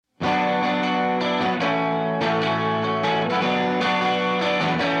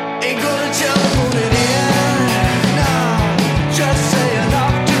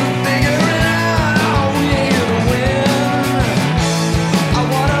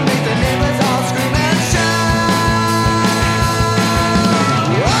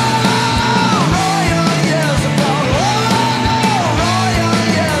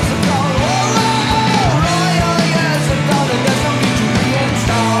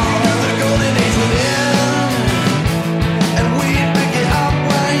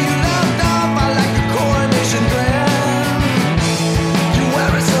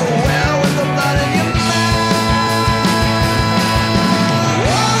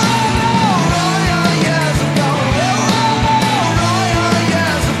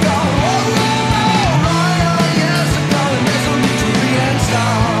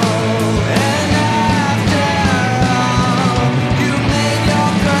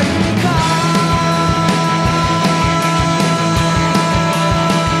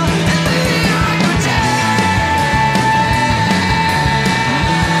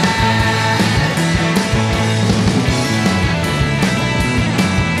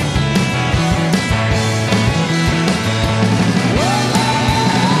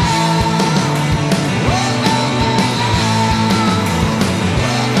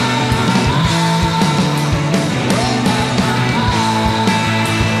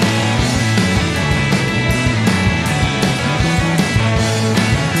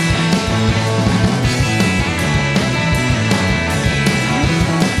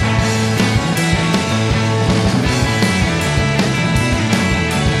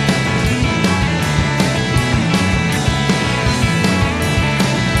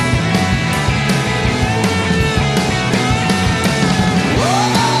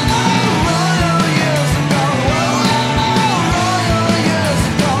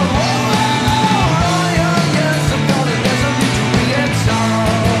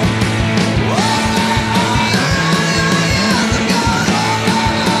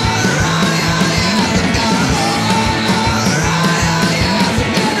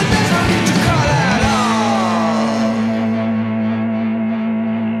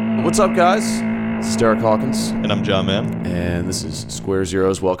What's up, guys? This is Derek Hawkins. And I'm John Mann. And this is Square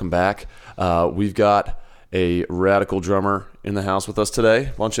Zeros. Welcome back. We've got a radical drummer in the house with us today.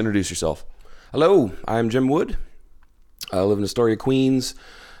 Why don't you introduce yourself? Hello, I'm Jim Wood. I live in Astoria, Queens.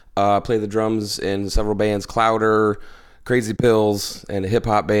 Play the drums in several bands, Clowder, Crazy Pills, and a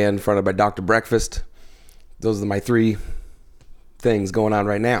hip-hop band fronted by Dr. Breakfast. Those are my three things going on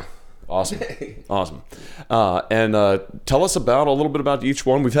right now. Awesome. Awesome. And tell us about a little bit about each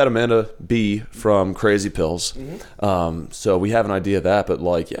one. We've had Amanda B from Crazy Pills. Mm-hmm. So we have an idea of that, but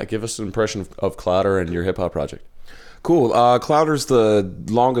give us an impression of Clowder and your hip-hop project. Cool. Clowder's the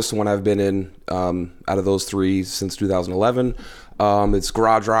longest one I've been in out of those three since 2011. It's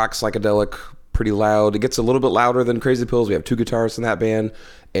garage rock, psychedelic, pretty loud. It gets a little bit louder than Crazy Pills. We have two guitarists in that band,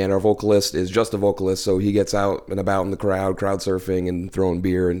 and our vocalist is just a vocalist, so he gets out and about in the crowd surfing and throwing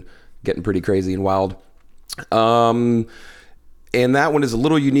beer and getting pretty crazy and wild. And that one is a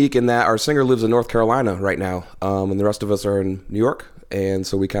little unique in that our singer lives in North Carolina right now, and the rest of us are in New York. And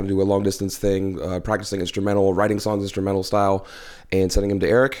so we kind of do a long distance thing, practicing instrumental, writing songs instrumental style, and sending them to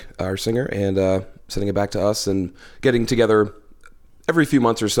Eric, our singer, and sending it back to us, and getting together every few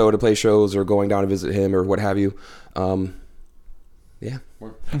months or so to play shows or going down to visit him or what have you. Yeah.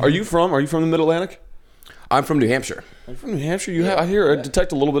 Are you from the Mid Atlantic? I'm from New Hampshire. I'm from New Hampshire. I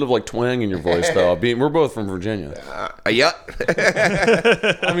detect a little bit of twang in your voice, though. We're both from Virginia. Yeah.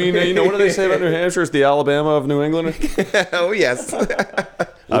 I mean, what do they say about New Hampshire? It's the Alabama of New England. Oh yes.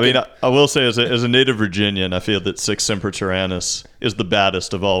 I mean, I will say, as a native Virginian, I feel that Sic Semper Tyrannis is the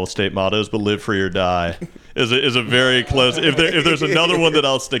baddest of all state mottos, but live free or die is a very close. If there's another one that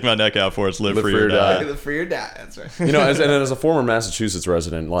I'll stick my neck out for, it's live free or die. Live free or die. That's right. As a former Massachusetts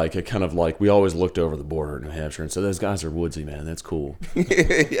resident, it kind of we always looked over the border in New Hampshire and said, those guys are woodsy, man. That's cool.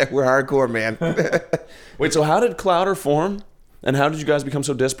 Yeah, we're hardcore, man. Wait, so how did Clowder form, and how did you guys become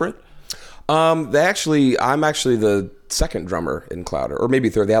so disparate? I'm actually the second drummer in Clowder, or maybe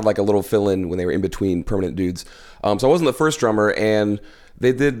third. They had a little fill-in when they were in between permanent dudes. So I wasn't the first drummer, and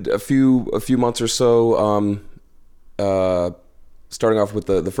they did a few months or so starting off with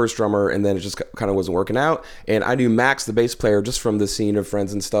the first drummer, and then it just kind of wasn't working out. And I knew Max, the bass player, just from the scene of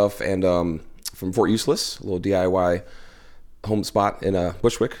friends and stuff, and from Fort Useless, a little DIY home spot in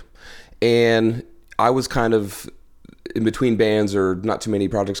Bushwick. And I was kind of in between bands, or not too many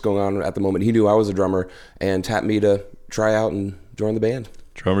projects going on at the moment. He knew I was a drummer and tapped me to try out and join the band.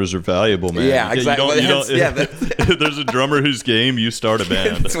 Drummers are valuable, man. Yeah, exactly. There's a drummer whose game you start a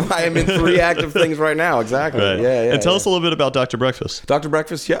band. That's why I'm in 3 active things right now. Exactly. Right. Yeah. And tell us a little bit about Dr. Breakfast. Dr.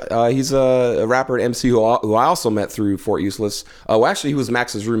 Breakfast, he's a rapper and MC who I also met through Fort Useless. Well, actually, he was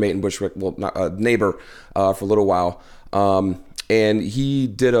Max's roommate in Bushwick, well, not, neighbor for a little while. And he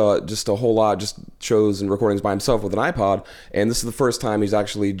did just a whole lot, just shows and recordings by himself with an iPod. And this is the first time he's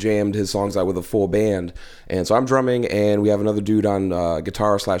actually jammed his songs out with a full band. And so I'm drumming, and we have another dude on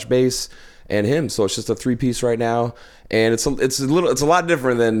guitar/bass, and him. So it's just a 3-piece right now, and it's a lot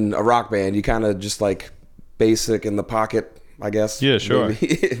different than a rock band. You kind of just like basic in the pocket, I guess. Yeah, sure.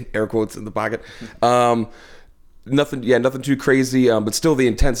 Air quotes in the pocket. Nothing too crazy, but still the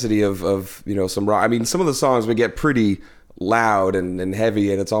intensity of some rock. I mean, some of the songs would get pretty loud and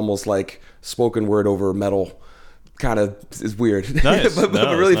heavy, and it's almost like spoken word over metal. Kind of is weird. Nice. but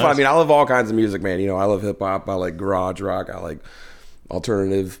really fun. I mean, I love all kinds of music, man. I love hip hop. I like garage rock. I like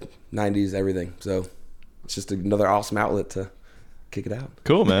alternative 90s everything. So it's just another awesome outlet to kick it out.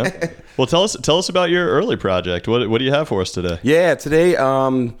 Cool, man. Well, tell us about your early project. What do you have for us today? Yeah, today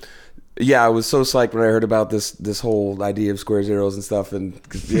I was so psyched when I heard about this whole idea of Square Zeros and stuff, and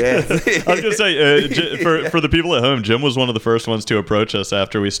yeah. I was gonna say for the people at home, Jim was one of the first ones to approach us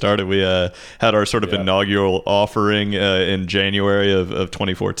after we started. We had our sort of inaugural offering in January of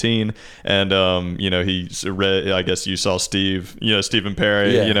 2014, and he read. I guess you saw Stephen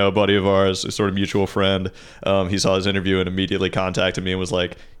Perry, a buddy of ours, a sort of mutual friend. He saw his interview and immediately contacted me and was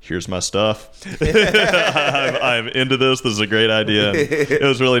like, "Here's my stuff. I'm into this. This is a great idea." And it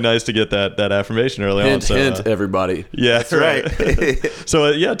was really nice to get that affirmation early on. So, hint, everybody. Yeah, that's right.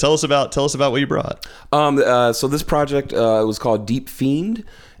 So tell us about what you brought. So this project was called Deep Fiend,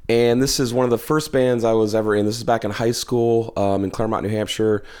 and this is one of the first bands I was ever in. This is back in high school in Claremont, New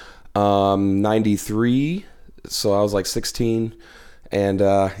Hampshire, 93. So I was like 16. And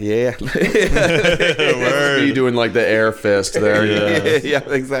you doing like the air fist there. Yeah,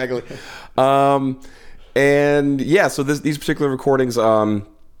 exactly. So these particular recordings,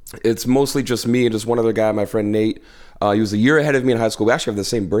 it's mostly just me and just one other guy, my friend Nate. He was a year ahead of me in high school. We actually have the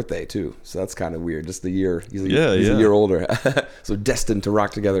same birthday too, so that's kind of weird. Just the year. He's a year older, so destined to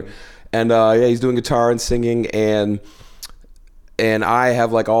rock together. And he's doing guitar and singing, and I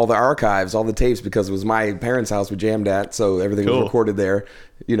have like all the archives, all the tapes, because it was my parents' house we jammed at, so everything was recorded there.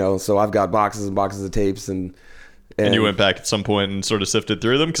 So I've got boxes and boxes of tapes, and you went back at some point and sort of sifted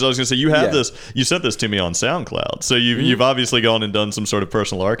through them, because I was going to say you have this. You sent this to me on SoundCloud, so you've obviously gone and done some sort of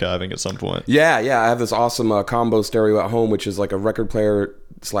personal archiving at some point. Yeah. I have this awesome combo stereo at home, which is like a record player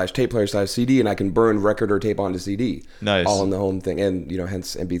 / tape player / CD, and I can burn record or tape onto CD. Nice. All in the home thing, and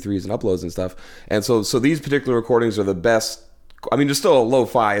hence MP3s and uploads and stuff. And so these particular recordings are the best. I mean, they're still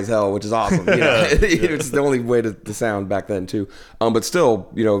lo-fi as hell, which is awesome. It's the only way to sound back then too. But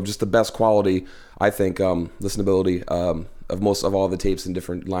still, just the best quality, I think, listenability of all the tapes and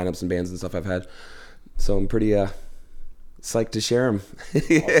different lineups and bands and stuff I've had. So I'm pretty psyched to share them.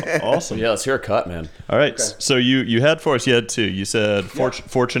 Awesome. Yeah, let's hear a cut, man. All right. Okay. So you had for us, you had two. You said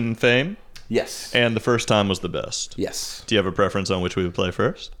Fortune and Fame. Yes. And the first time was the best. Yes. Do you have a preference on which we would play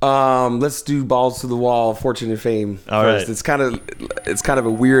first? Let's do Balls to the Wall, Fortune and Fame All first. Right. It's kind of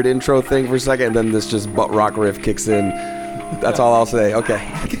a weird intro thing for a second, and then this just butt rock riff kicks in. That's all I'll say. Okay.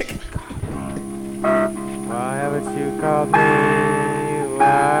 Why haven't you called me?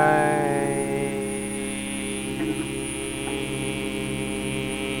 Why?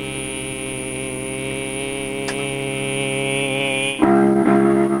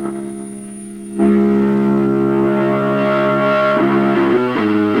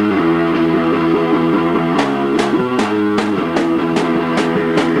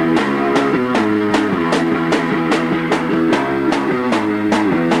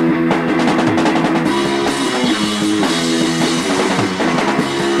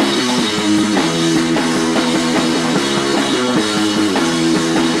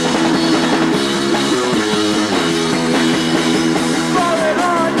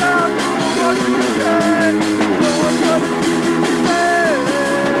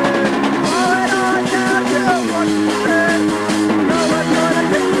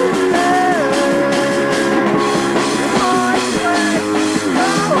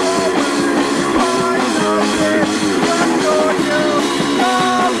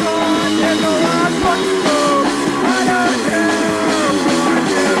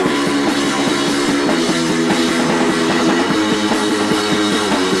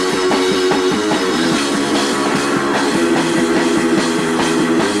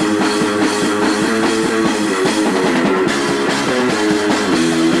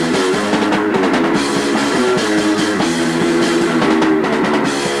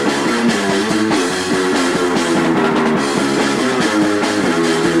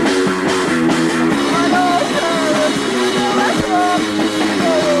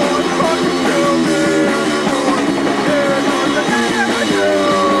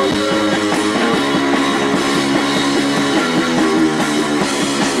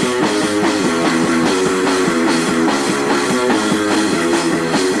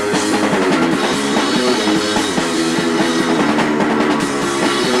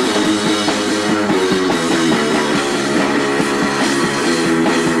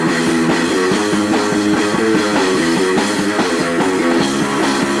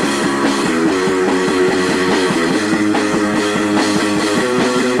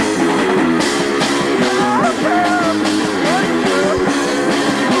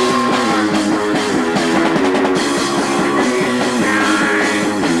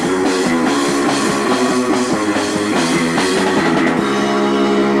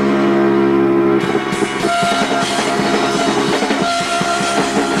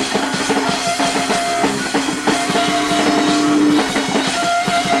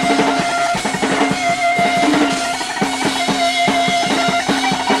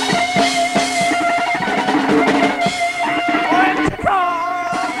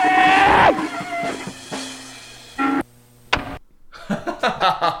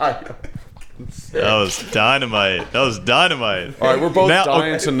 That was dynamite. All right, we're both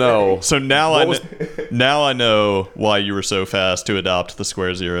dying to know. So now I know why you were so fast to adopt the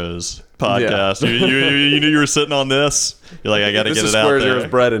Square Zeros podcast. Yeah. You knew you were sitting on this. You're like, I got to get it out Square there.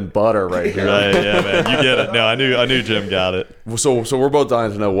 Zero's bread and butter right here. Right, yeah, man. You get it. No, I knew Jim got it. So we're both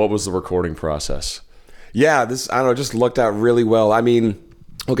dying to know, what was the recording process? Yeah, I don't know, just looked out really well. I mean,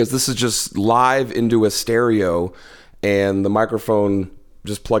 because this is just live into a stereo, and the microphone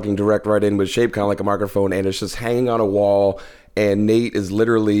just plugging direct right in with shaped kind of like a microphone, and it's just hanging on a wall. And Nate is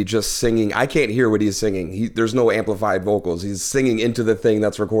literally just singing. I can't hear what he's singing. There's no amplified vocals. He's singing into the thing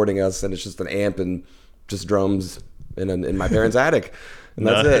that's recording us, and it's just an amp and just drums in my parents' attic. And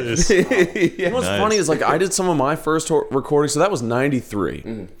that's it. You know what's funny is, like, I did some of my first recordings, so that was 93.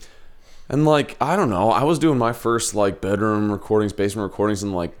 Mm-hmm. And, like, I don't know, I was doing my first, like, bedroom recordings, basement recordings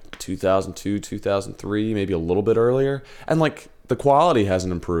in, like, 2002, 2003, maybe a little bit earlier. And, like, the quality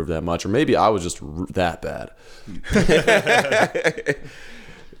hasn't improved that much, or maybe I was just that bad.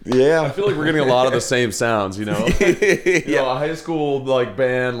 Yeah, I feel like we're getting a lot of the same sounds, you know. You know, a high school like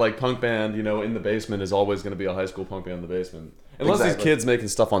band, like punk band, you know, in the basement is always going to be a high school punk band in the basement. Unless these kids making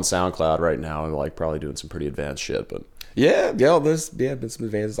stuff on SoundCloud right now and like probably doing some pretty advanced shit, but there's been some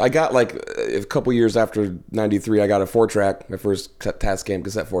advances. I got like a couple years after '93, I got a 4-track, my first Tascam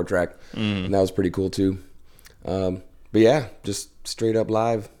cassette 4-track, and that was pretty cool too. But yeah, just straight up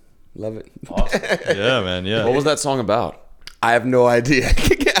live, love it. Awesome. Yeah, man. Yeah. What was that song about? I have no idea.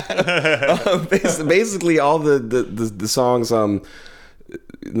 Basically, all the songs in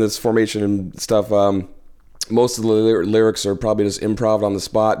this formation and stuff. Most of the lyrics are probably just improv on the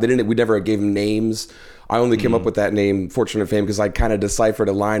spot. We never gave them names. I only came up with that name, Fortune and Fame, because I kind of deciphered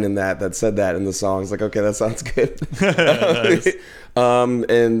a line in that said that in the song. I was like, okay, that sounds good. Nice.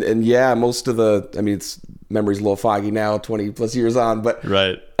 And yeah, most of it's memory's a little foggy now, 20 plus years on, but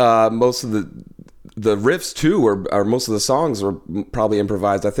right. Most of the riffs too, or most of the songs are probably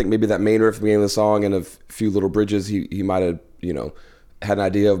improvised. I think maybe that main riff at the beginning of the song and a few little bridges he might have, had an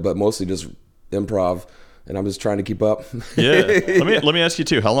idea of, but mostly just improv. And I'm just trying to keep up. Yeah. Let me ask you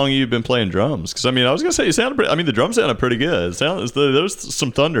too. How long have you been playing drums? Because I was gonna say you sounded pretty. The drums sounded pretty good. There's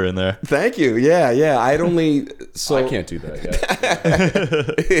some thunder in there. Thank you. Yeah. I had only I can't do that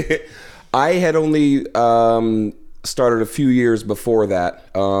yet. I had only started a few years before that.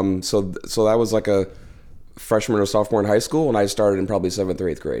 So that was like a freshman or sophomore in high school, and I started in probably 7th or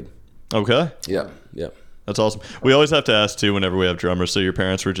 8th grade. Okay. Yeah. That's awesome. We always have to ask too whenever we have drummers. So your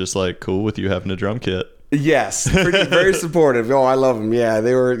parents were just like cool with you having a drum kit? Yes, very supportive. Oh, I love them. Yeah,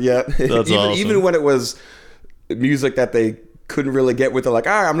 they were. Yeah, that's awesome. Even when it was music that they couldn't really get with, they're like,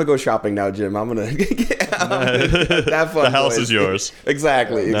 all right, I'm gonna go shopping now, Jim. I'm gonna have fun. The house is yours.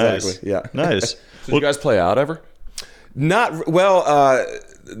 Exactly. Nice. Yeah. Nice. Did you guys play out ever? Not well.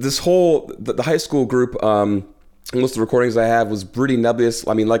 This whole the high school group. Most of the recordings I have was pretty nebulous.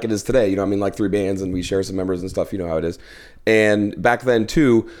 Like it is today. Like 3 bands, and we share some members and stuff. You know how it is. And back then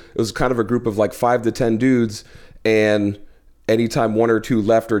too, it was kind of a group of like 5 to 10 dudes, and anytime 1 or 2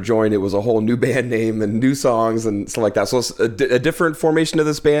 left or joined, it was a whole new band name and new songs and stuff like that. So it's a different formation of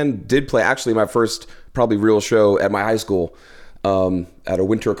this band. Did play actually my first probably real show at my high school at a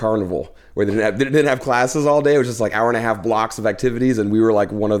winter carnival where they didn't have classes all day. It was just like 1.5 blocks of activities, and we were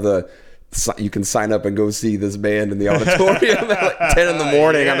like one of the. You can sign up and go see this band in the auditorium at like 10 in the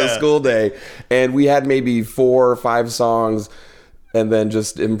morning on a school day. And we had maybe 4 or 5 songs and then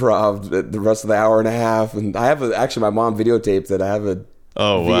just improv the rest of the 1.5 hours. And I have actually my mom videotaped it. I have a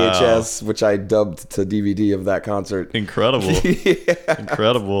VHS, which I dubbed to DVD of that concert. Incredible. Yeah.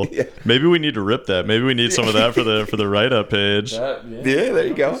 Incredible. Yeah. Maybe we need to rip that. Maybe we need some of that for the write-up page. Yeah, there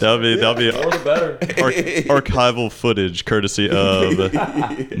you go. That'll be More the better. Archival footage courtesy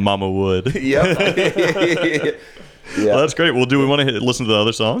of Mama Wood. Yep. Well, that's great. Well, do we want to listen to the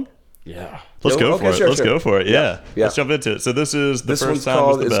other song? Yeah. Let's go for it. Sure. Go for it. Yeah. Yeah. Let's jump into it. So this is This one's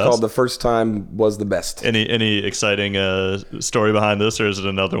called The First Time Was the Best. Any exciting story behind this, or is it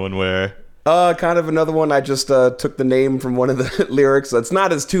another one where? Kind of another one. I just took the name from one of the lyrics. It's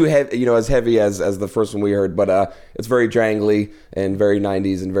not as too heavy, as heavy as the first one we heard, but it's very jangly and very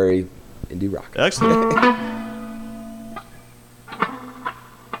 90s and very indie rock. Excellent.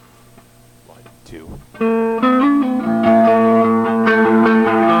 1, 2.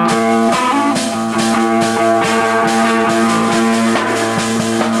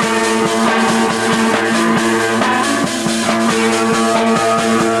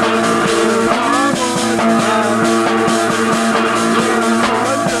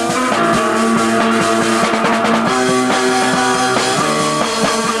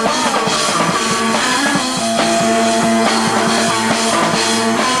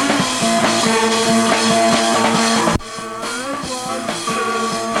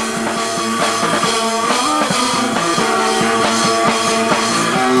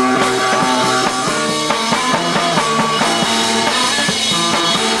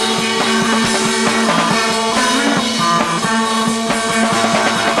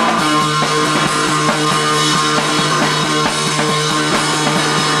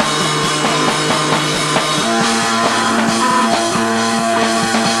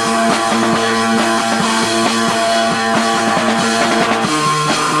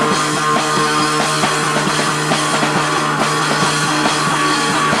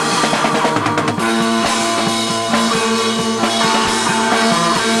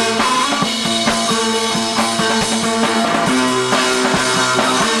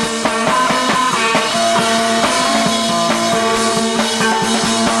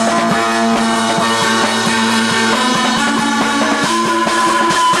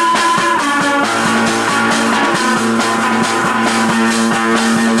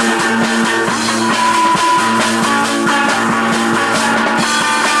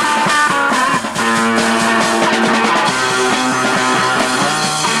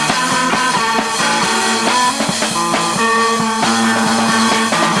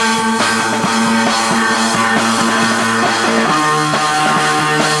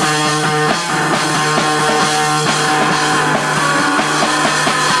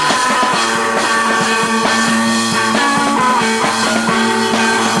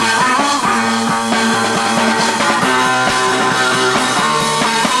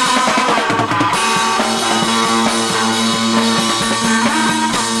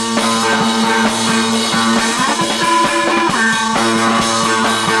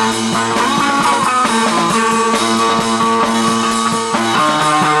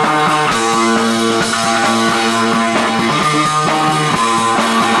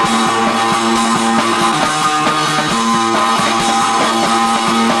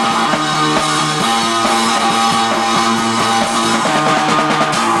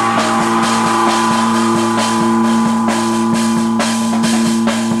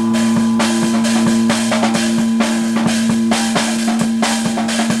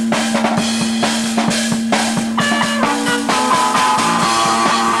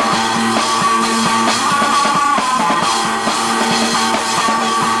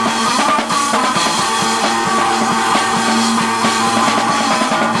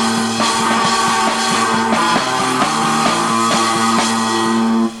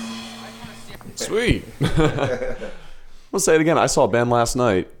 Sweet. I'll say it again. I saw a band last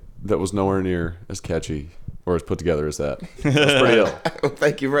night that was nowhere near as catchy or as put together as that. That's pretty ill. Well,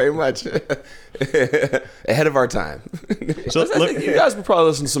 thank you very much. Ahead of our time. So I think you guys would probably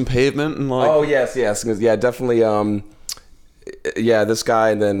listen to some Pavement and like. Oh yes, 'cause, yeah, definitely. Yeah, this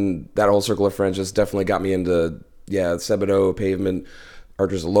guy and then that whole circle of friends just definitely got me into Sebado, Pavement,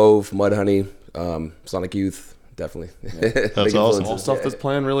 Archers of Loaf, Mudhoney, Sonic Youth, definitely. That's Big awesome. All influences. stuff that's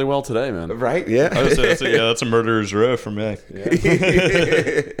playing really well today, man. Right? Yeah. I would say that's a murderer's row for me.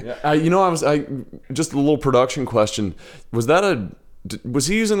 I just a little production question. Was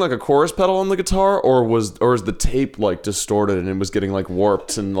he using like a chorus pedal on the guitar, or is the tape like distorted and it was getting like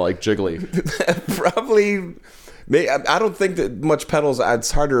warped and like jiggly? Probably. I don't think that much pedals.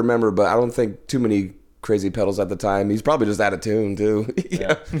 It's hard to remember, but I don't think too many crazy pedals at the time. He's probably just out of tune too.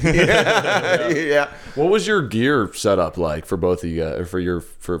 Yeah. What was your gear setup like for both of you guys,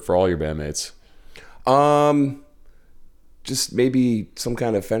 for all your bandmates? Just maybe some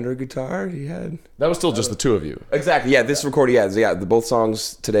kind of Fender guitar he had. That was still just the two of you. Exactly. Yeah. This recording. Yeah. Both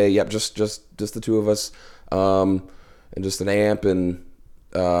songs today. Yep. Just the two of us. And just an amp, and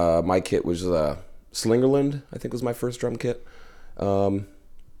my kit was Slingerland, I think was my first drum kit.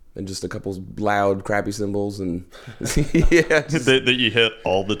 And just a couple loud, crappy cymbals, and yeah, that you hit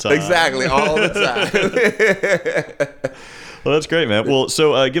all the time. exactly all the time. Well, that's great, man. Well,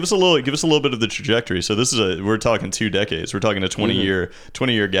 so give us a little bit of the trajectory. So we're talking 2 decades. We're talking a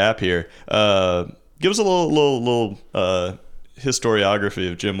 20-year gap here. Give us a little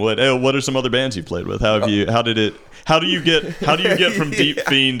historiography of Jim Wood. Hey, what are some other bands you played with? How do you get from Deep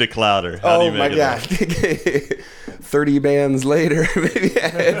Fiend to Clowder? How do you make God. 30 bands later. Maybe.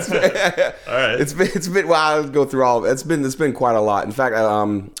 All right. It's been well, I'll go through all of it. It's been quite a lot. In fact,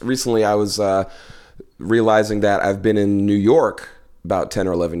 recently I was realizing that I've been in New York about 10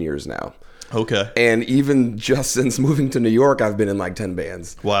 or 11 years now. Okay. And even just since moving to New York, I've been in like 10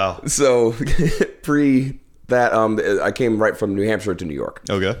 bands. Wow. So pre that, I came right from New Hampshire to New York.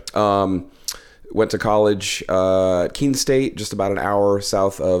 Okay. Went to college at Keene State, just about an hour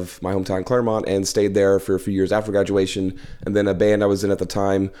south of my hometown, Claremont, and stayed there for a few years after graduation. And then a band I was in at the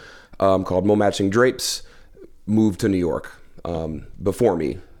time called Mo Matching Drapes moved to New York before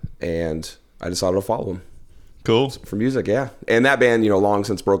me, and I decided to follow them. Cool. For music, yeah. And that band, long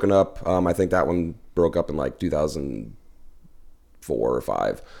since broken up. I think that one broke up in like 2004 or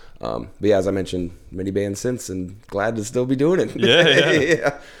 5. But yeah, as I mentioned, many bands since, and glad to still be doing it. Yeah.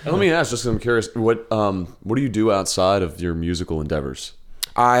 Yeah. And let me ask, just 'cause I'm curious, what do you do outside of your musical endeavors?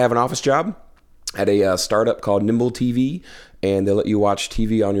 I have an office job at a startup called Nimble TV, and they let you watch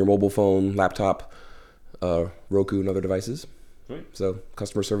TV on your mobile phone, laptop, Roku, and other devices. Sweet. So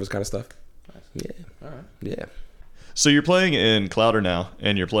customer service kind of stuff. Nice. Yeah. All right. Yeah. So you're playing in Clowder now,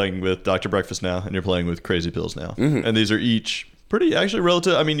 and you're playing with Dr. Breakfast now, and you're playing with Crazy Pills now. Mm-hmm. And these are each pretty actually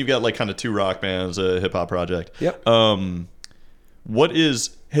relative. I mean, you've got like kind of 2 rock bands, a hip hop project. Yep.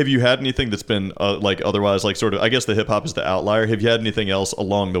 Have you had anything that's been like otherwise, like sort of, I guess the hip hop is the outlier. Have you had anything else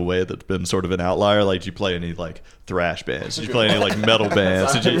along the way that's been sort of an outlier? Like, did you play any like thrash bands? Did you play any like metal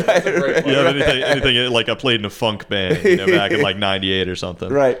bands? Did you have anything like I played in a funk band, back in like 98 or something?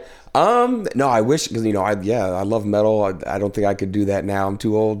 Right. No, I wish, because I love metal. I don't think I could do that now. I'm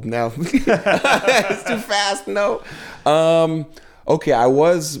too old now. It's too fast. No. Okay, I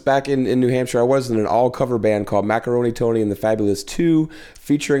was back in New Hampshire. I was in an all cover band called Macaroni Tony and the Fabulous 2,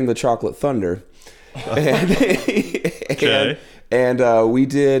 featuring the Chocolate Thunder. And we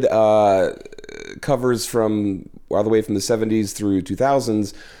did covers from all the way from the 70s through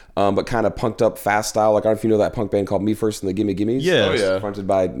 2000s. But kind of punked up fast style. Like, I don't know if you know that punk band called Me First and the Gimme Gimmes. Yeah. Oh, yeah. Fronted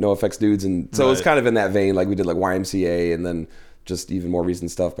by NoFX dudes. And so It's kind of in that vein. Like, we did like YMCA and then just even more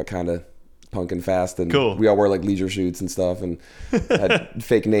recent stuff, but kind of punk and fast. And cool. We all wore like leisure suits and stuff and had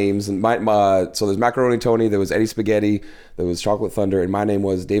fake names. And so there's Macaroni Tony, there was Eddie Spaghetti, there was Chocolate Thunder, and my name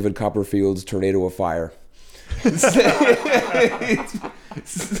was David Copperfield's Tornado of Fire.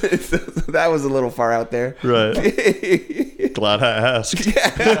 That was a little far out there. Right. Glad I asked.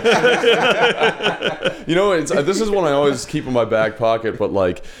 This is one I always keep in my back pocket, but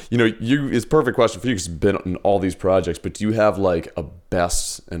like, it's a perfect question for you because you've been in all these projects, but do you have like a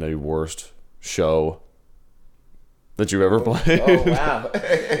best and a worst show that you've ever played?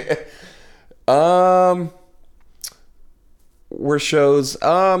 Oh, wow. Worst shows?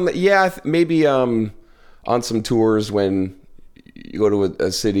 Maybe on some tours when you go to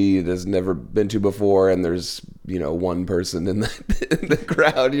a city that's never been to before, and there's one person in the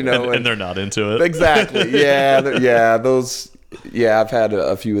crowd, and they're not into it. Exactly. Those. Yeah, I've had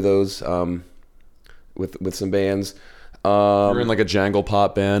a few of those with some bands. You're in like a jangle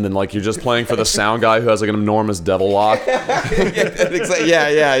pop band, and like you're just playing for the sound guy who has like an enormous devil lock.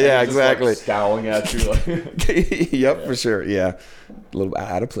 yeah, exactly. Like scowling at you. Like. Yep, for sure. Yeah, a little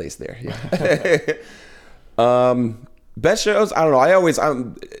out of place there. Yeah. Best shows? I don't know.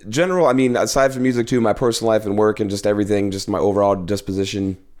 I'm general. I mean, aside from music too, my personal life and work and just everything, just my overall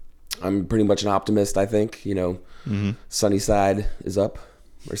disposition. I'm pretty much an optimist. I think sunny side is up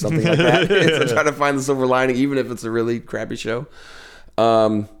or something like that. So try to find the silver lining, even if it's a really crappy show.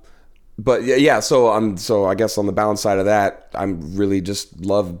 But yeah. So I guess on the balance side of that, I'm really just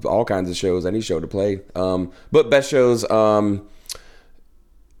love all kinds of shows, any show to play. But best shows.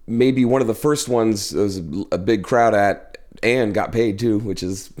 Maybe one of the first ones there was a big crowd at and got paid too, which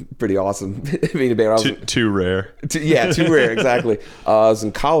is pretty awesome. Too rare. Too rare, exactly. I was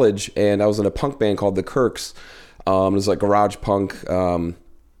in college and I was in a punk band called the Kirks. It was like garage punk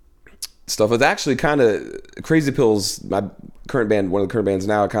stuff. It's actually kind of Crazy Pills, my current band, one of the current bands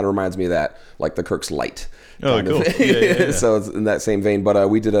now, it kind of reminds me of that, like the Kirks light. Oh, cool. Yeah. So it's in that same vein. But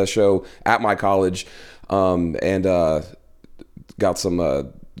we did a show at my college and got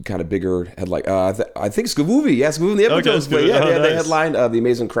some kind of bigger headline. I think Skavoovie. Yeah, Skavoovie and the Epitones. Okay, They nice. headlined the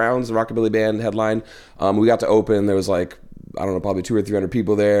Amazing Crowns, the rockabilly band headline. We got to open. There was like, I don't know, probably 200 or 300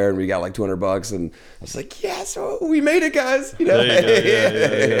 people there, and we got like $200. And I was like, yeah, so we made it, guys. You know, There you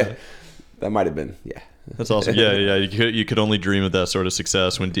go. Yeah. That might have been, yeah. That's awesome. Yeah. You could only dream of that sort of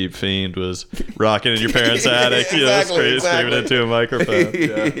success when Deep Fiend was rocking in your parents' attic, Exactly. screaming into a microphone.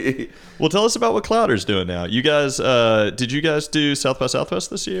 Yeah. Well, tell us about what Clouder's doing now. You guys, did you guys do South by Southwest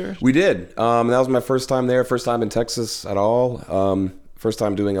this year? We did. That was my first time there, first time in Texas at all. First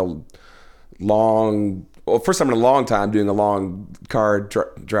time doing first time in a long time doing a long car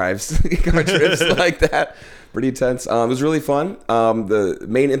drives, car trips like that. Pretty intense. It was really fun. The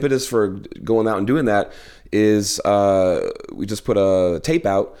main impetus for going out and doing that is we just put a tape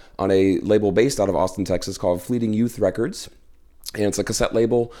out on a label based out of Austin, Texas called Fleeting Youth Records. And it's a cassette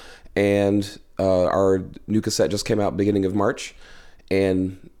label. And our new cassette just came out beginning of March.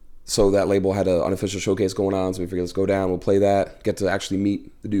 And so that label had an unofficial showcase going on. So we figured, let's go down, we'll play that, get to actually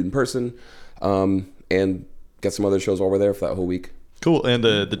meet the dude in person, and get some other shows while we're there for that whole week. Cool. And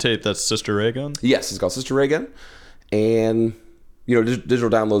the tape, that's Sister Ray Gun? Yes, it's called Sister Ray Gun. And, digital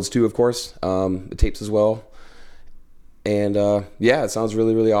downloads too, of course. The tapes as well. And, it sounds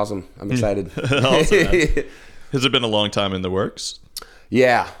really, really awesome. I'm excited. Awesome, man. Has it been a long time in the works?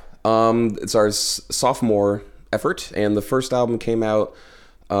 Yeah. It's our sophomore effort. And the first album came out,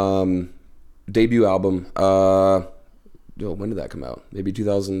 debut album. When did that come out? Maybe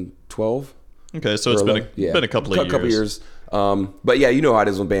 2012? Okay, so it's been a couple of years. Couple years. But yeah, you know how it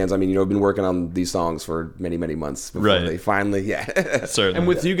is with bands. I mean, I've been working on these songs for many, many months before they finally, Certainly. And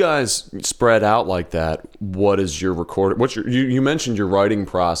with you guys spread out like that, what is your record? You mentioned your writing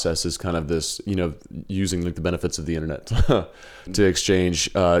process is kind of this, using like the benefits of the internet to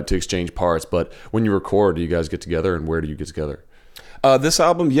exchange parts. But when you record, do you guys get together, and where do you get together? This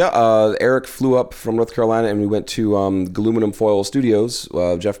album, Eric flew up from North Carolina and we went to Galuminum Foil Studios,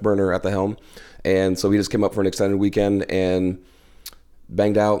 Jeff Berner at the helm. And so we just came up for an extended weekend and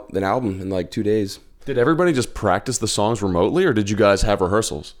banged out an album in like 2 days. Did everybody just practice the songs remotely, or did you guys have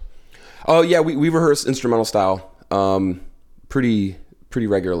rehearsals? Oh, yeah, we rehearse instrumental style pretty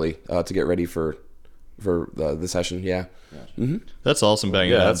regularly to get ready for the session, yeah. Mm-hmm. That's awesome,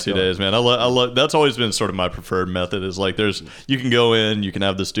 banging it out in 2 days, man. I love. That's always been sort of my preferred method. Is like you can go in, you can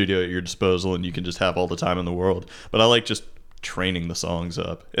have the studio at your disposal, and you can just have all the time in the world. But I like just training the songs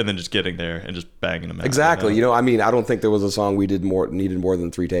up and then just getting there and just banging them out. Exactly. I don't think there was a song we needed more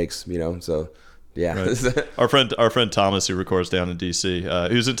than 3 takes. So. Yeah. Right. Our friend Thomas, who records down in DC,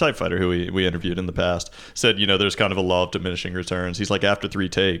 who's in Type Fighter, who we interviewed in the past, said there's kind of a law of diminishing returns. He's like, after 3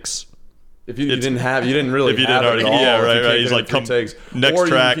 takes. If you didn't really if you have didn't it already, at all, yeah, if right. you He's like, come takes, next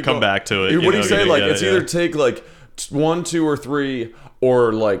track, come back to it. What do you say? Like it's either take like 1, 2, or 3,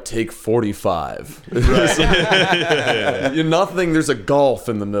 or like take 45. Right. Nothing. There's a gulf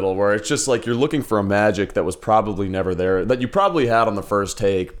in the middle where it's just like you're looking for a magic that was probably never there, that you probably had on the first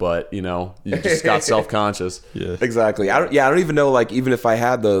take, but you just got self-conscious. Yeah, exactly. I don't even know. Like even if I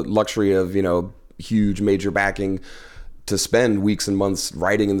had the luxury of huge major backing to spend weeks and months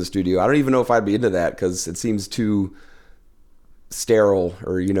writing in the studio, I don't even know if I'd be into that because it seems too sterile,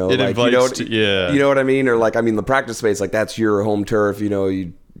 or it like invites you know what I mean, or like the practice space, like that's your home turf.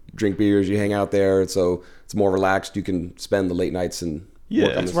 You drink beers, you hang out there, so it's more relaxed. You can spend the late nights and Yeah.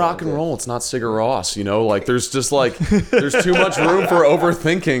 work on It's the rock songs. and roll. It's not Sigur Rós, you know. Like there's just like there's too much room for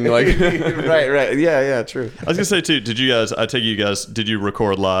overthinking. Like Right. Yeah, true. I was gonna say too. Did you guys? I take it you guys. Did you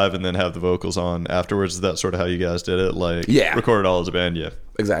record live and then have the vocals on afterwards? Is that sort of how you guys did it? Like, Yeah. record it all as a band. Yeah.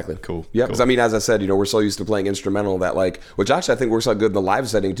 Exactly. Cool. Yeah, because Cool. I mean, as I said, we're so used to playing instrumental that which actually I think works out good in the live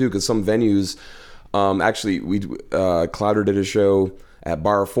setting too. Because some venues, actually, Clowder did a show at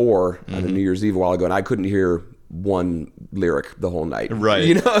Bar 4 on a New Year's Eve a while ago, and I couldn't hear one lyric the whole night.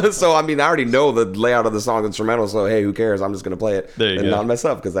 Right. So I mean, I already know the layout of the song instrumental. So hey, who cares? I'm just gonna play it There you and go. not mess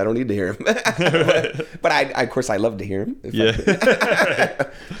up because I don't need to hear him. but I, of course, I love to hear him.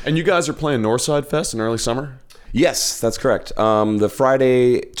 and you guys are playing Northside Fest in early summer? Yes, that's correct. The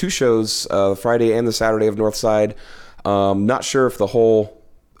Friday, 2 shows, the Friday and the Saturday of Northside. Not sure if the whole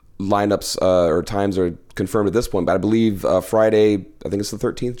lineups or times are confirmed at this point, but I believe Friday, I think it's the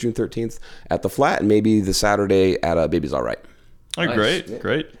 13th, June 13th, at the Flat, and maybe the Saturday at Baby's All Right. Oh, Nice.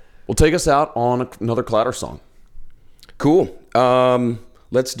 great. Well, take us out on another Clowder song. Cool.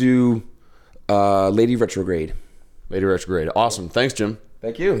 Let's do Lady Retrograde. Lady Retrograde. Awesome. Thanks, Jim.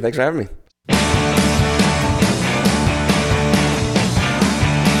 Thank you. Thanks for having me.